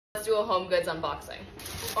Let's do a home goods unboxing.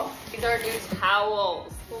 Oh, these are new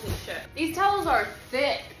towels. Holy shit. These towels are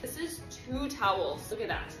thick. This is 2 towels. Look at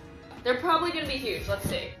that. They're probably gonna be huge. Let's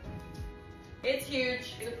see. It's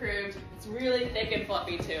huge, it's approved. It's really thick and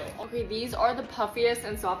fluffy too. Okay, these are the puffiest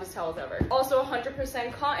and softest towels ever. Also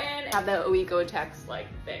 100% cotton. Have the Oeko text like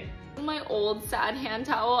thing. This is my old sad hand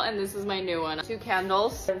towel and this is my new one. 2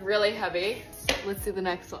 candles, they're really heavy. Let's do the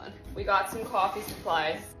next one. We got some coffee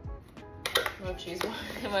supplies.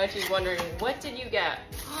 Mochi's wondering, what did you get?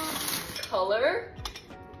 Color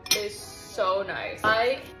is so nice.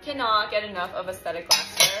 I cannot get enough of aesthetic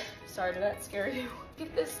glassware. Sorry, did that scare you? Look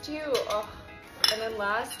at this too. Oh. And then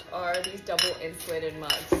last are these double insulated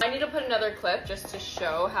mugs. I need to put another clip just to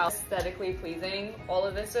show how aesthetically pleasing all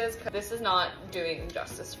of this is. This is not doing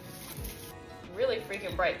justice. Really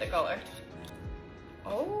freaking bright, the color.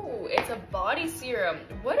 Oh, it's a body serum.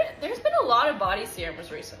 There's been a lot of body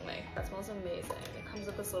serums recently. That smells amazing. It comes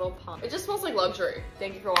with this little pump. It just smells like luxury.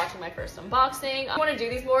 Thank you for watching my first unboxing. I want to do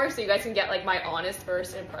these more so you guys can get like my honest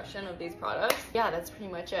first impression of these products. Yeah, that's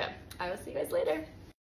pretty much it. I will see you guys later.